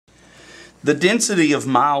The density of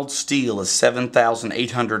mild steel is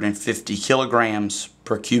 7,850 kilograms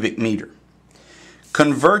per cubic meter.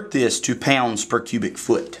 Convert this to pounds per cubic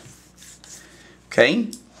foot. Okay,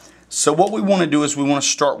 so what we want to do is we want to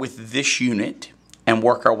start with this unit and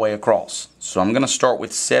work our way across. So I'm going to start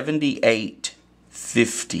with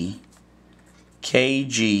 7850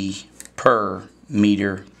 kg per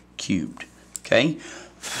meter cubed. Okay,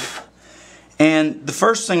 and the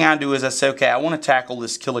first thing I do is I say, okay, I want to tackle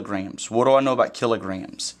this kilograms. What do I know about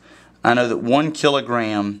kilograms? I know that 1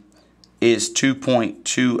 kilogram is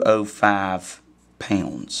 2.205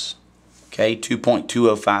 pounds. Okay,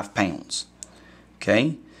 2.205 pounds.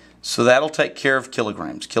 Okay, so that'll take care of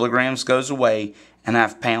kilograms. Kilograms goes away and I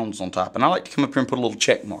have pounds on top. And I like to come up here and put a little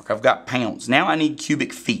check mark. I've got pounds. Now I need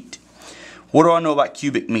cubic feet. What do I know about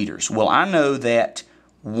cubic meters? Well, I know that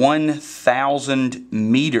 1,000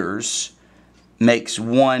 meters makes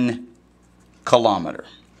 1 kilometer.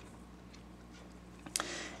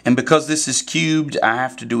 And because this is cubed, I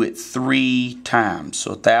have to do it 3 times.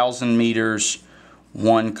 So 1,000 meters,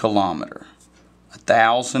 1 kilometer.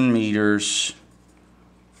 1,000 meters,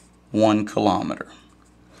 1 kilometer.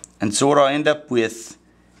 And so what I end up with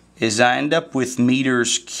is I end up with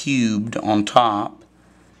meters cubed on top,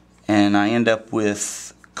 and I end up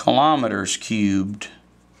with kilometers cubed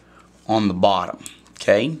on the bottom.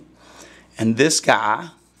 Okay? And this guy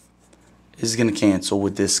is going to cancel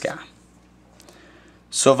with this guy.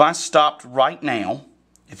 So if I stopped right now,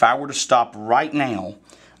 if I were to stop right now,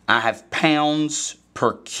 I have pounds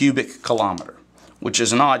per cubic kilometer, which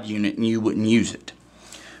is an odd unit and you wouldn't use it.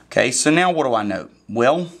 Okay, so now what do I know?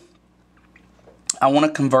 Well, I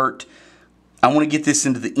want to get this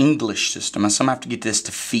into the English system. So I'm going to have to get this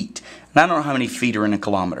to feet. And I don't know how many feet are in a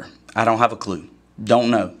kilometer. I don't have a clue. Don't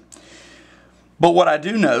know. But what I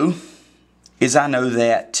do know is I know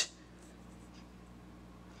that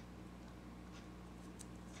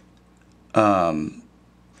 1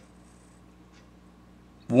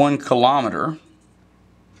 kilometer,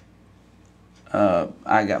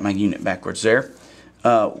 I got my unit backwards there.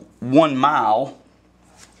 1 mile,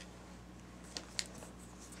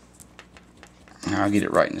 I'll get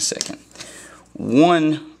it right in a second.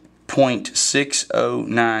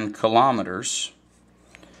 1.609 kilometers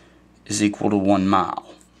is equal to 1 mile.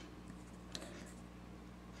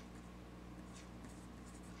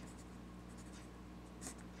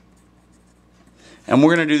 And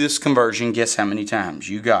we're going to do this conversion. Guess how many times?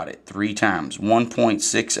 You got it. 3 times.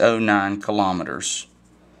 1.609 kilometers.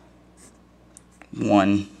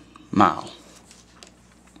 1 mile.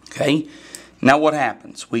 Okay. Now what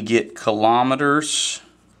happens? We get kilometers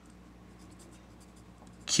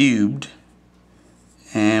cubed.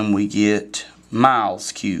 And we get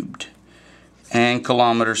miles cubed. And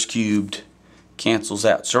kilometers cubed cancels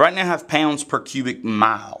out. So right now I have pounds per cubic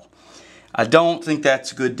mile. I don't think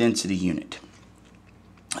that's a good density unit.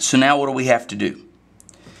 So now what do we have to do?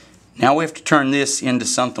 Now we have to turn this into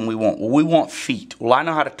something we want. Well, we want feet. Well, I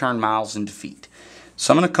know how to turn miles into feet.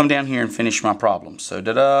 So I'm going to come down here and finish my problem. So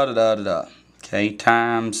da-da-da-da-da-da. Okay,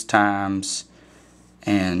 times,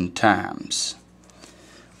 and times.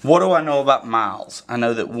 What do I know about miles? I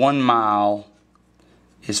know that 1 mile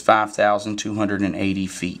is 5,280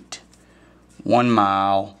 feet. 1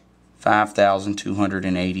 mile,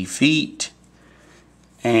 5,280 feet.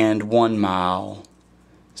 And 1 mile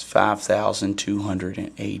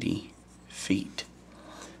 5,280 feet.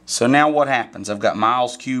 So now what happens? I've got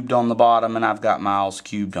miles cubed on the bottom and I've got miles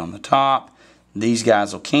cubed on the top. These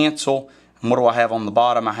guys will cancel. And what do I have on the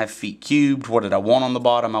bottom? I have feet cubed. What did I want on the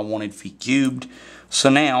bottom? I wanted feet cubed. So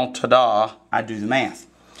now, ta-da, I do the math.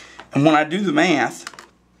 And when I do the math,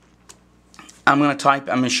 I'm going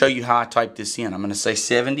to show you how I type this in. I'm going to say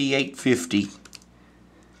 7850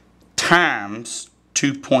 times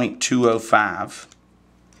 2.205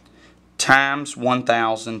 times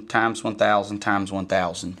 1,000 times 1,000 times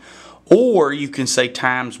 1,000. Or you can say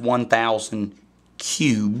times 1,000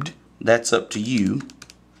 cubed. That's up to you.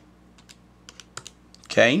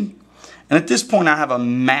 Okay? And at this point I have a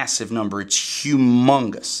massive number. It's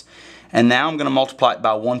humongous. And now I'm going to multiply it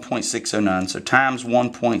by 1.609. So times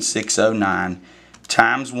 1.609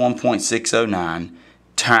 times 1.609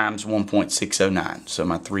 times 1.609. So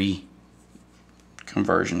my 3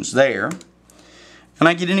 conversions there. And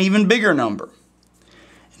I get an even bigger number.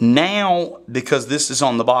 Now, because this is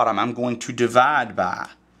on the bottom, I'm going to divide by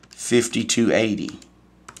 5280.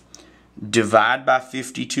 Divide by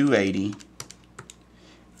 5280.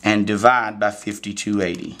 And divide by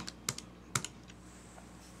 5280.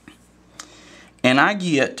 And I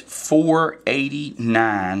get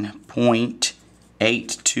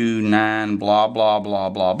 489.829 blah, blah, blah,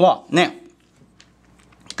 blah, blah. Now,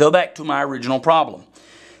 Go back to my original problem.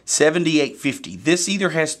 7850. This either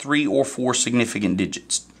has 3 or 4 significant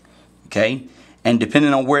digits. Okay? And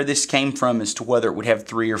depending on where this came from as to whether it would have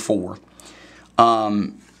 3 or 4.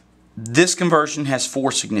 This conversion has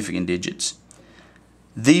 4 significant digits.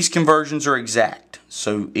 These conversions are exact,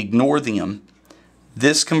 so ignore them.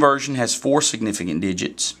 This conversion has 4 significant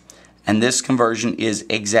digits, and this conversion is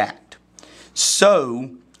exact. So,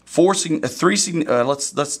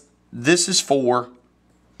 this is 4.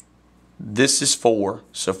 This is 4.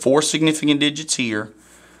 So 4 significant digits here,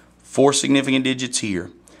 4 significant digits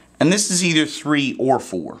here. And this is either 3 or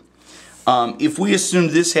 4. If we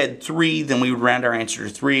assumed this had 3, then we would round our answer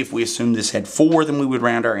to 3. If we assumed this had 4, then we would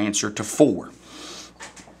round our answer to 4.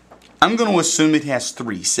 I'm going to assume it has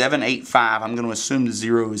 3. 785, I'm going to assume the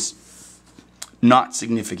 0 is not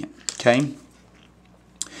significant. Okay?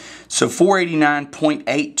 So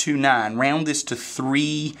 489.829, round this to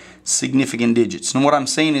 3 significant digits. And what I'm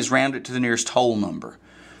saying is round it to the nearest whole number.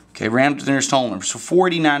 Okay, round it to the nearest whole number. So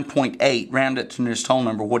 489.8, round it to the nearest whole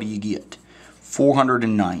number, what do you get?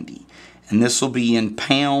 490. And this will be in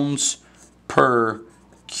pounds per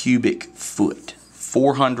cubic foot.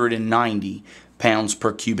 490 pounds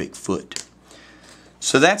per cubic foot.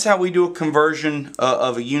 So that's how we do a conversion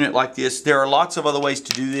of a unit like this. There are lots of other ways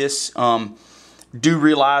to do this. Do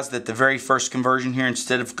realize that the very first conversion here,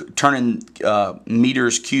 instead of turning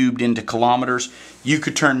meters cubed into kilometers, you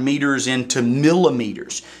could turn meters into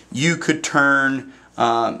millimeters. You could turn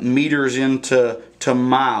meters into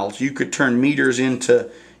miles. You could turn meters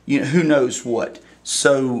into, who knows what.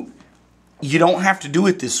 So you don't have to do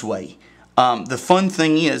it this way. The fun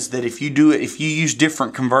thing is that if you use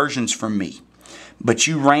different conversions from me, but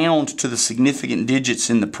you round to the significant digits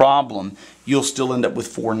in the problem, you'll still end up with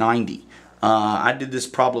 490. I did this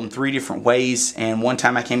problem 3 different ways, and one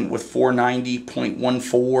time I came up with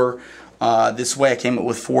 490.14. This way I came up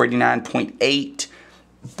with 489.8.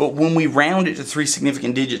 But when we round it to 3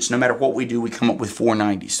 significant digits, no matter what we do, we come up with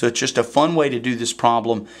 490. So it's just a fun way to do this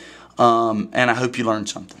problem, and I hope you learned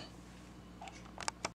something.